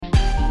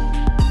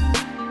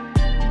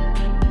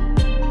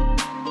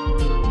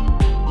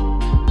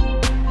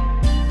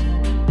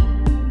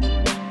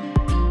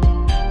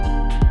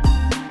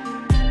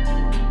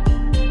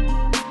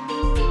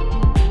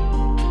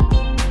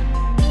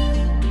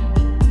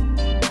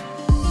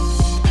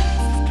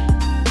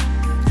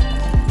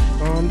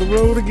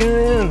road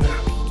again.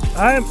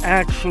 I'm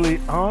actually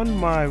on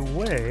my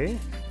way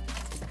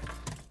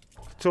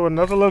to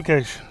another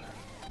location.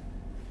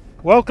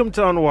 Welcome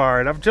to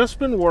Unwired. I've just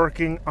been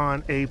working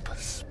on a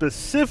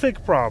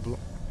specific problem.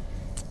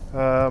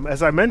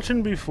 As I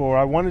mentioned before,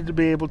 I wanted to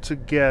be able to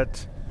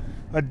get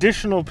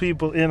additional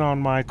people in on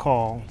my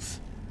calls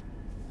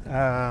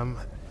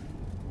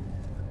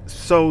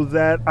so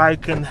that I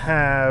can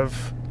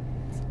have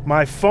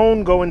my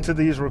phone go into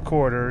these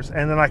recorders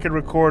and then I can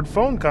record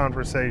phone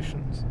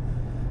conversations.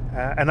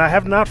 And I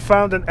have not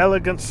found an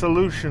elegant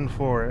solution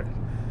for it.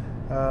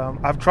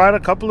 I've tried a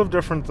couple of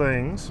different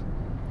things,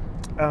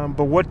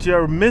 but what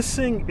you're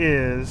missing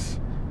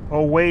is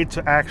a way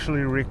to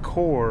actually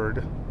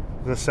record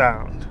the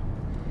sound.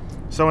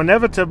 So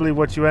inevitably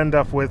what you end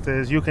up with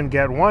is you can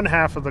get one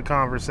half of the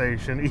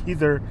conversation,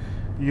 either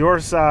your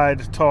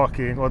side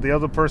talking or the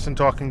other person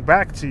talking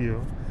back to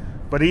you,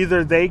 but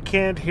either they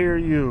can't hear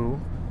you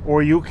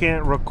or you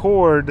can't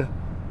record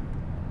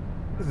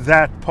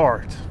that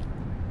part.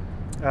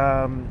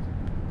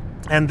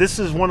 And this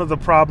is one of the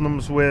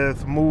problems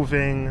with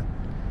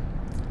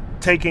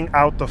taking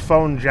out the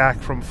phone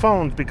jack from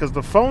phones, because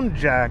the phone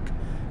jack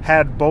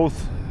had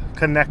both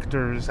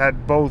connectors,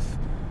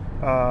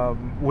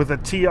 with a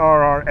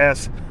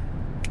TRRS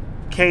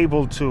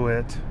cable to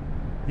it.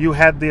 You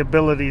had the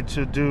ability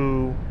to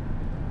do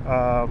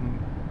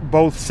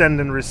both send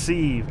and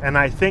receive, and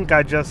I think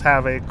I just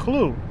have a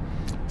clue.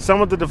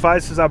 Some of the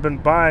devices I've been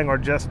buying are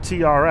just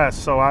TRS,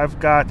 so I've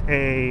got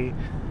a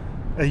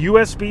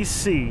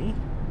USB-C,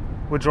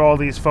 which all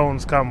these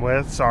phones come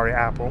with, sorry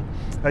Apple,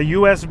 a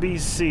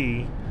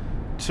USB-C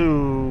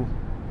to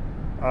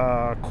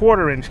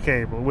quarter-inch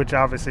cable, which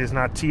obviously is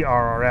not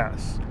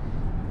TRRS.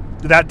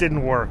 That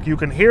didn't work. You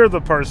can hear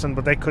the person,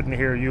 but they couldn't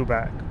hear you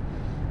back.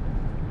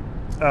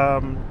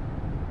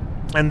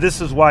 And this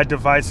is why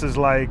devices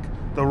like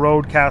the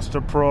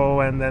Rodecaster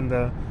Pro and then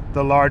the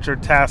larger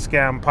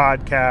Tascam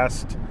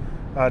podcast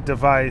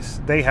device,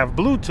 they have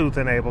Bluetooth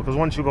enabled, because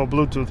once you go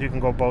Bluetooth, you can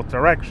go both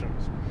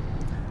directions.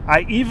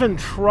 I even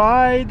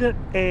tried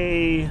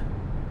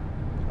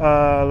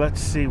let's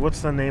see,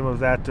 what's the name of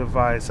that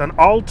device? An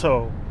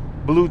Alto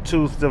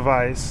Bluetooth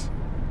device,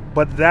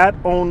 but that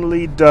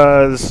only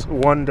does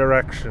one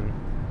direction.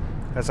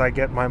 As I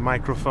get my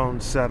microphone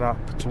set up,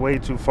 it's way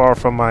too far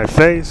from my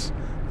face,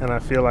 and I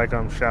feel like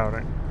I'm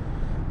shouting.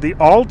 The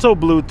Alto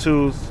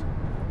Bluetooth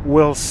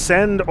will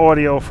send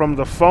audio from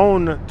the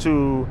phone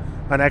to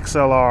an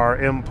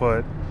XLR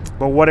input,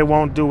 but what it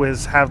won't do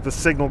is have the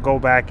signal go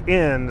back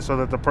in so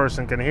that the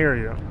person can hear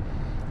you.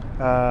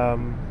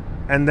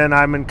 And then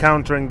I'm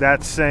encountering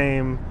that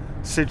same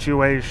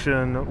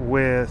situation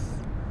with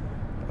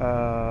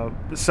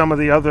some of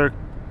the other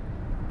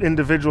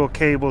individual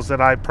cables that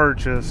I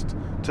purchased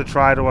to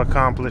try to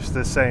accomplish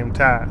the same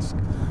task.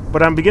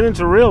 But I'm beginning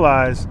to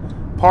realize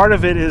part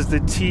of it is the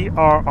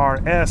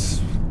TRRS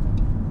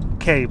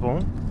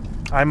cable.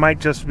 I might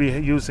just be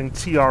using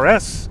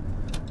TRS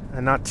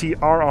and not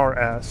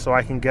TRRS so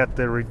I can get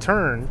the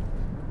return.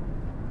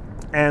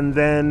 And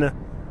then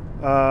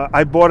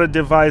I bought a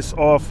device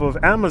off of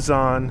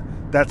Amazon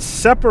that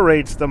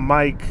separates the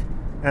mic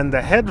and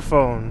the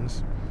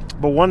headphones.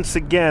 But once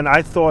again,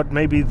 I thought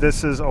maybe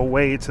this is a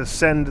way to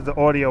send the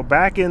audio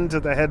back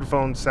into the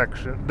headphone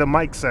section, the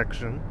mic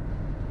section,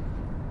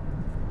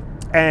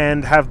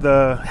 and have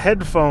the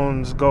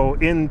headphones go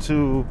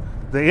into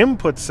the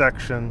input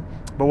section.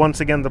 But once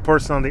again, the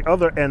person on the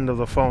other end of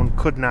the phone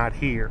could not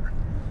hear.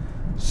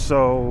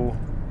 So,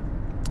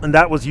 and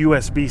that was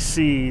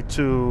USB-C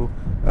to,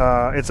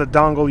 it's a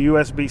dongle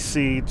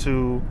USB-C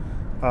to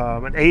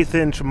an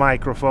 1/8-inch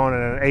microphone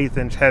and an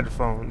 1/8-inch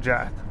headphone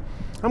jack.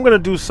 I'm going to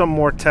do some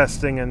more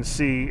testing and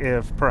see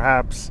if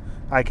perhaps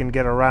I can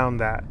get around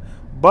that.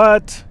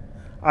 But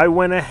I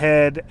went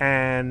ahead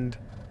and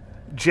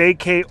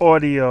JK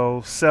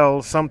Audio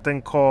sells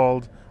something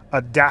called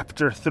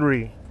Adapter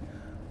 3.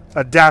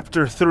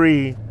 Adapter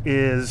 3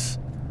 is,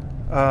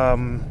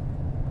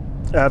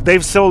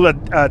 they've sold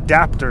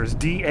adapters,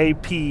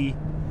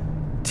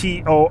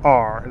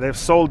 DAPTOR. They've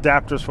sold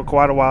adapters for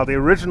quite a while. The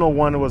original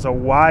one was a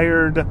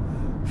wired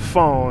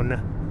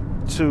phone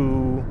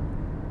to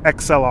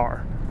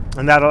XLR,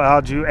 and that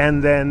allowed you,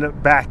 and then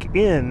back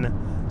in,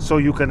 so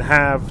you can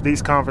have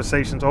these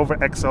conversations over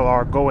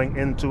XLR going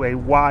into a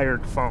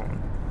wired phone.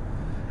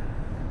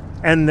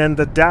 And then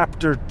the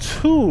Adapter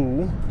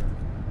 2,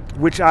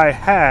 which I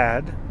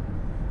had,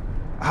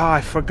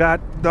 I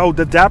forgot. No,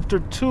 the Adapter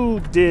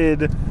 2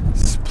 did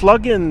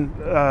plug-in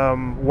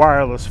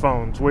wireless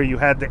phones where you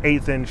had the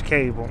 1/8-inch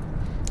cable.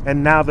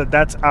 And now that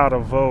that's out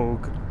of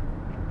vogue,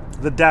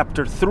 the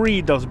Adapter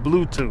 3 does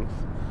Bluetooth.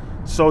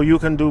 So you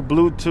can do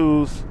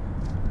Bluetooth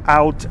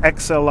out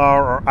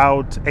XLR or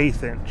out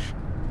 1/8-inch.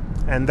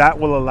 And that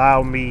will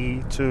allow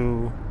me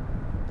to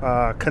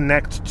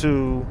connect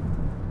to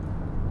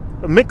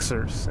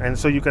mixers. And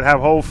so you could have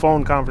whole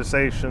phone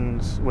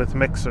conversations with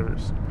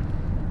mixers.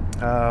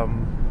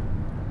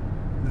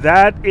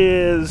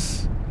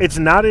 It's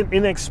not an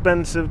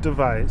inexpensive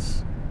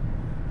device.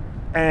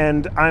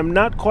 And I'm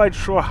not quite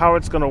sure how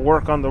it's going to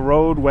work on the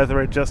road, whether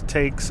it just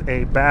takes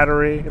a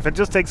battery. If it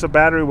just takes a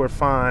battery, we're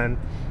fine.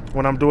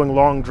 When I'm doing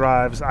long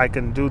drives, I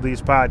can do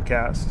these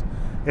podcasts.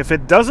 If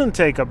it doesn't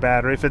take a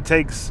battery, if it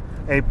takes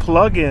a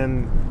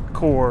plug-in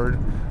cord,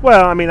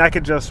 well, I mean, I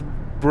could just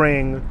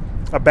bring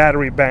a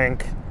battery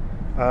bank,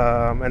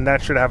 and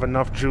that should have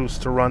enough juice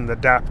to run the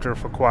adapter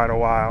for quite a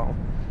while.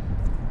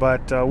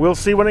 But we'll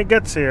see when it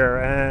gets here,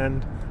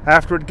 and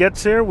after it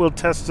gets here, we'll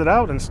test it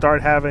out and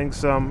start having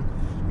some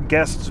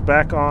guests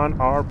back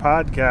on our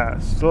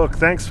podcast. Look,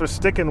 thanks for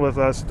sticking with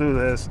us through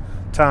this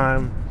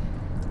time.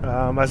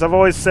 As I've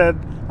always said,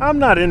 I'm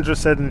not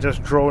interested in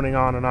just droning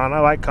on and on. I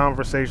like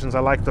conversations. I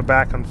like the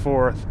back and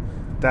forth.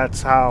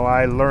 That's how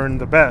I learn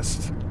the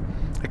best.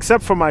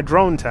 Except for my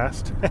drone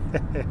test.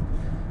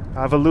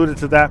 I've alluded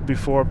to that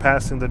before,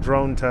 passing the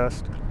drone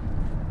test.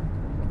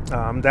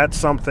 That's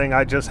something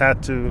I just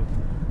had to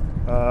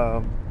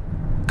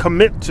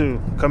commit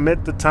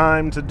the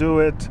time to do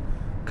it,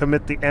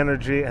 commit the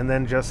energy, and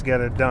then just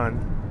get it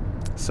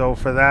done. So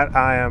for that,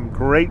 I am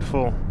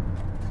grateful.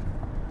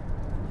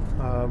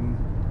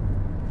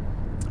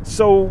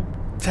 So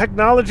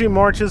technology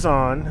marches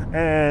on,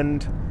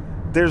 and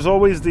there's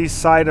always these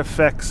side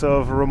effects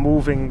of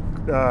removing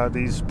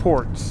these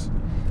ports.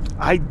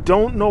 I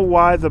don't know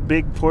why the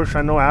big push.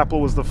 I know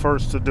Apple was the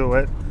first to do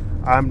it.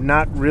 I'm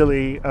not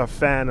really a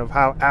fan of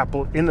how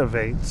Apple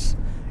innovates.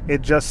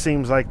 It just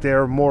seems like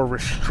they're more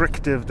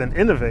restrictive than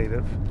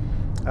innovative.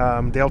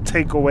 They'll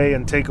take away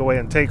and take away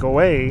and take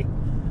away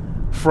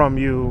from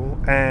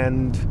you,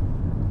 and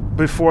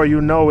before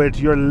you know it,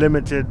 you're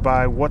limited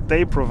by what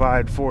they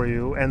provide for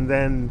you, and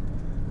then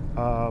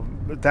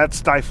that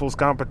stifles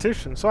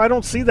competition. So I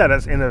don't see that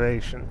as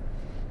innovation.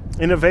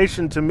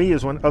 Innovation to me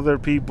is when other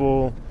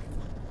people,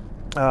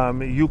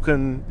 you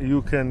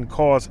can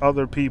cause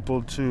other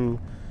people to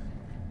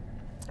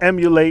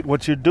emulate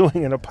what you're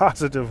doing in a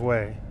positive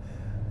way.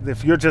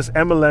 If you're just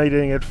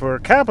emulating it for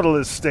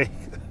capitalist sake,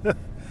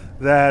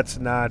 that's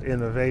not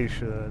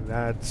innovation.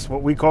 That's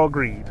what we call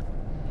greed.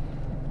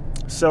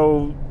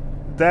 So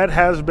that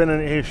has been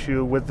an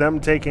issue with them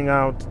taking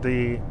out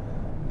the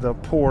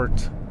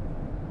port.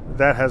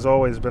 That has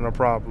always been a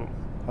problem,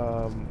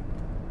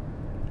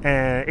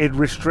 and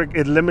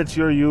it limits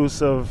your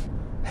use of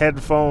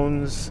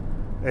headphones.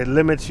 It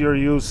limits your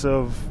use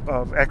of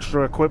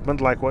extra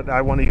equipment, like what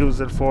I want to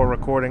use it for,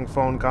 recording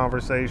phone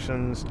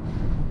conversations.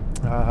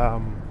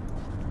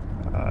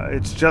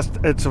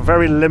 It's a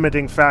very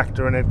limiting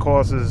factor, and it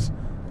causes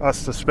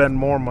us to spend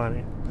more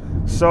money.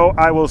 So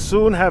I will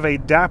soon have a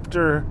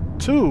Adapter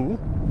 2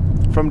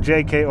 from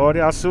JK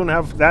Audio. I'll soon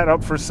have that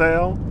up for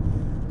sale.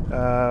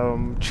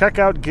 Check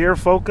out Gear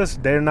Focus.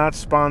 They're not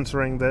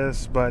sponsoring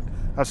this, but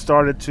I've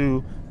started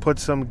to put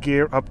some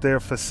gear up there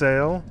for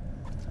sale.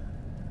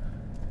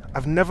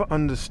 I've never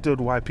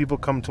understood why people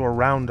come to a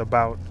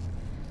roundabout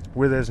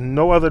where there's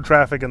no other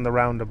traffic in the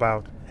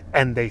roundabout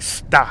and they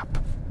stop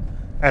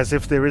as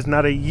if there is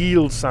not a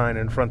yield sign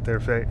in front of their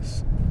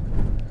face.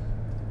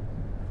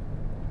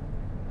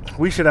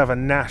 We should have a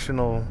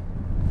national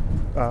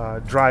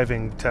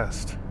driving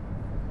test.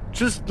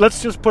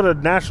 Let's just put a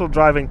national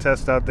driving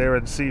test out there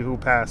and see who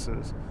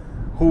passes.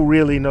 Who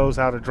really knows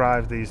how to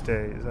drive these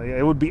days?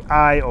 It would be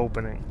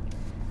eye-opening.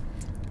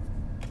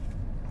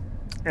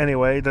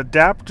 Anyway, the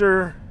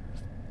Adapter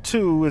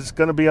 2 is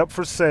going to be up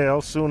for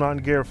sale soon on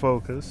Gear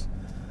Focus.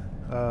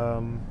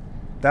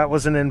 That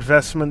was an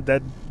investment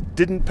that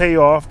didn't pay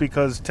off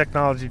because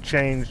technology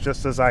changed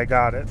just as I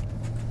got it.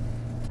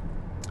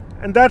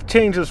 And that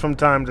changes from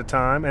time to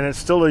time, and it's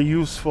still a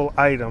useful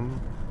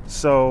item,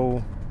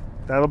 so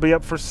that'll be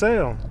up for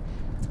sale.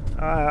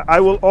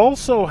 I will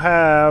also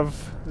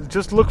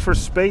just look for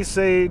Space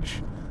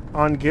Age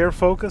on Gear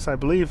Focus. I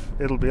believe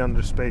it'll be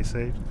under Space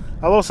Age.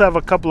 I'll also have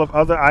a couple of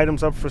other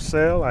items up for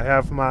sale. I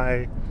have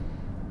my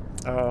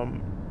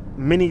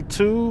Mini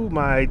 2,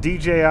 my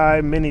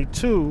DJI Mini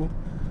 2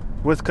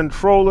 with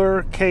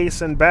controller,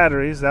 case, and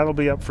batteries. That'll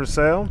be up for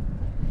sale.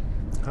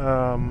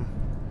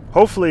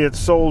 Hopefully it's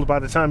sold by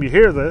the time you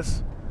hear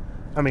this.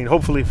 I mean,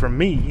 hopefully for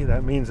me,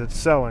 that means it's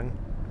selling.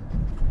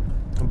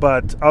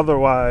 But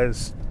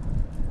otherwise,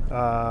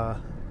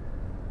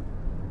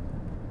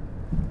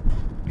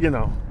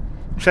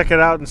 check it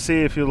out and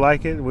see if you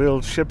like it.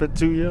 We'll ship it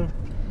to you.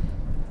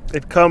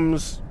 It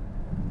comes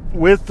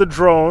with the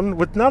drone,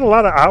 with not a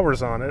lot of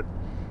hours on it.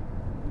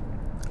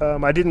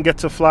 I didn't get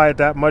to fly it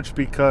that much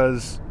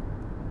because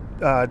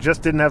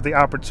just didn't have the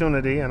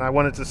opportunity, and I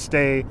wanted to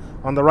stay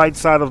on the right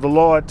side of the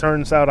law. It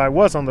turns out I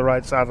was on the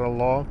right side of the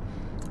law,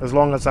 as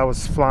long as I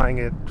was flying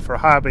it for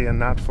hobby and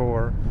not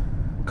for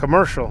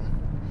commercial.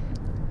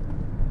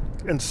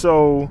 And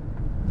so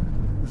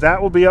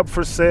that will be up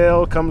for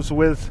sale. Comes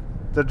with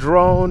the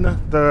drone,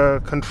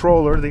 the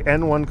controller, the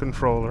N1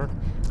 controller.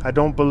 I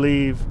don't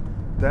believe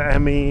the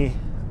ME,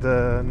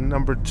 the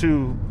number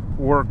 2,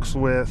 works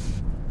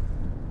with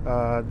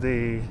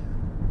the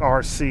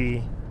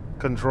RC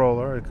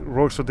controller. It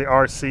works with the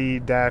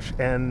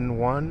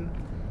RC-N1,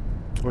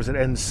 or is it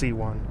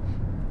NC1?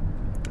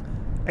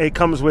 It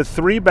comes with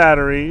 3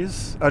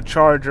 batteries, a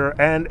charger,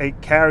 and a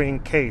carrying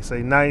case, a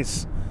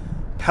nice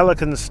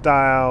Pelican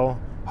style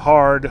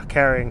hard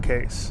carrying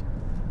case.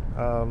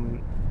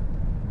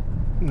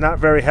 Not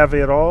very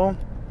heavy at all.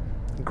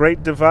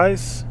 Great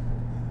device.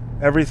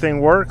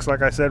 Everything works.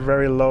 Like I said,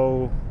 very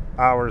low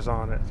hours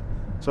on it.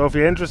 So if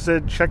you're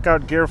interested, check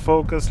out Gear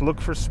Focus,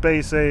 look for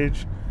Space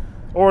Age,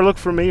 or look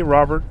for me,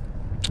 Robert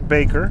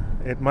Baker.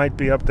 It might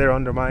be up there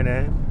under my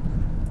name.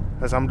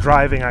 As I'm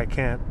driving, I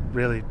can't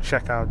really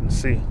check out and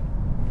see.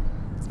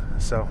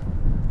 So,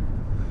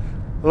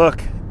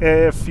 look,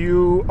 if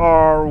you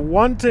are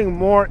wanting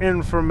more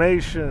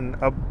information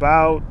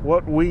about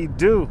what we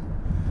do,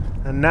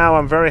 and now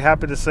I'm very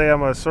happy to say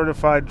I'm a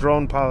certified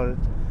drone pilot.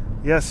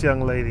 Yes,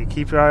 young lady,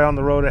 keep your eye on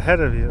the road ahead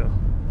of you.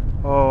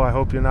 Oh, I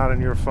hope you're not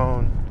on your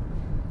phone.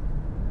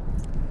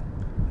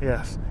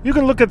 Yes. You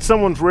can look at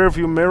someone's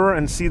rearview mirror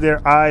and see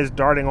their eyes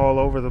darting all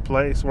over the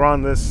place. We're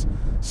on this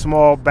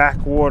small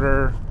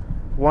backwater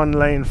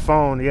 1-lane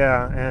phone,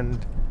 yeah,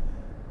 and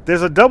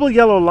there's a double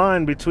yellow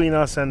line between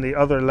us and the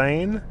other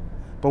lane.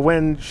 But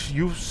when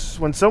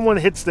someone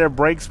hits their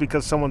brakes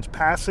because someone's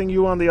passing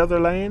you on the other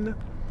lane,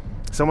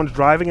 someone's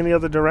driving in the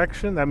other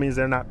direction, that means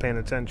they're not paying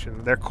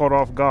attention. They're caught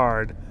off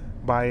guard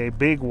by a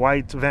big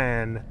white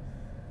van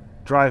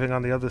driving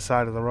on the other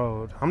side of the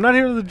road. I'm not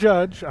here to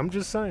judge, I'm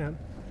just saying.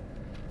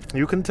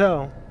 You can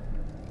tell.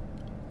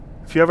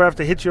 If you ever have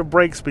to hit your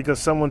brakes because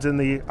someone's in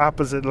the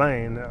opposite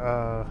lane,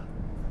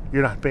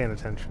 you're not paying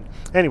attention.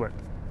 Anyway,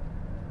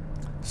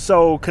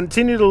 so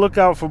continue to look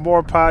out for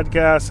more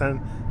podcasts,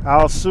 and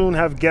I'll soon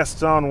have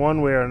guests on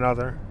one way or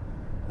another.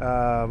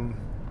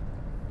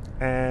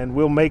 And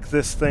we'll make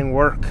this thing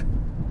work.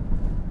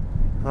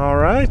 All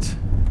right?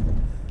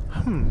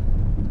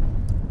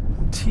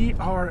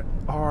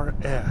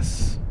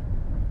 TRRS.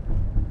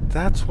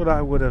 That's what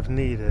I would have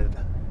needed.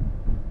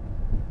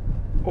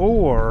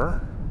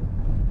 Or,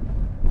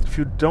 if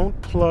you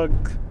don't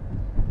plug...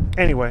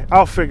 Anyway,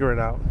 I'll figure it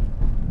out.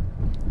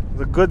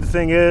 The good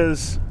thing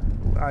is,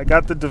 I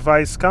got the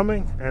device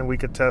coming, and we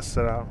could test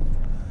it out.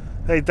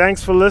 Hey,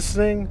 thanks for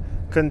listening.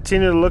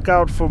 Continue to look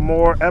out for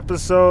more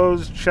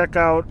episodes. Check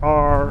out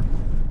our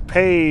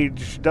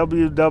page,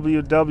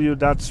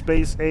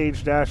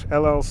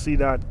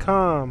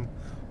 www.spaceage-llc.com.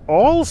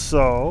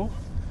 Also,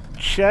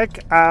 check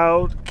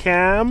out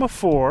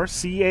CAM4,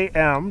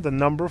 C-A-M, the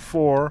number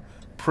 4,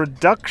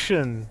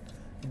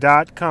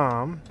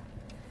 production.com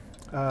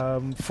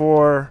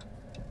for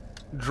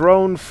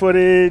drone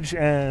footage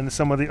and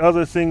some of the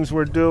other things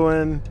we're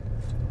doing.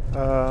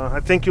 I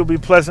think you'll be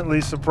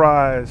pleasantly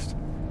surprised.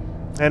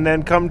 And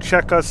then come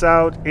check us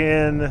out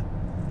in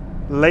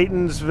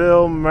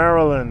Laytonsville,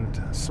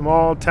 Maryland,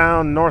 small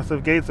town north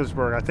of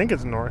Gaithersburg. I think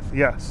it's north.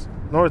 Yes,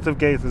 north of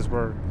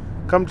Gaithersburg.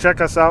 Come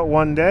check us out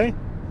one day,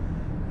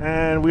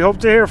 and we hope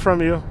to hear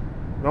from you.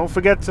 Don't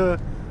forget to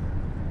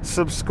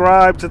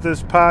subscribe to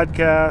this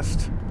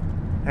podcast,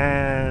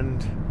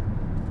 and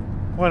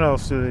what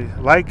else do they?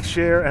 Like,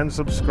 share, and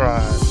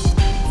subscribe.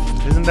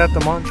 Isn't that the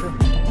mantra?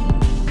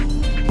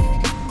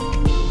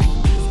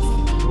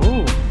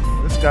 Ooh,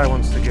 this guy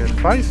wants to get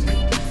feisty.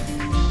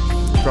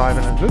 He's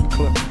driving a good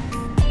clip.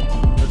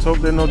 Let's hope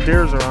there are no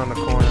deers around the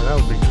corner. That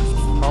would be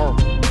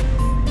horrible.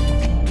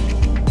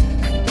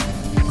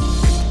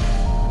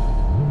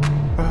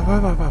 Bye,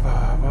 bye, bye, bye.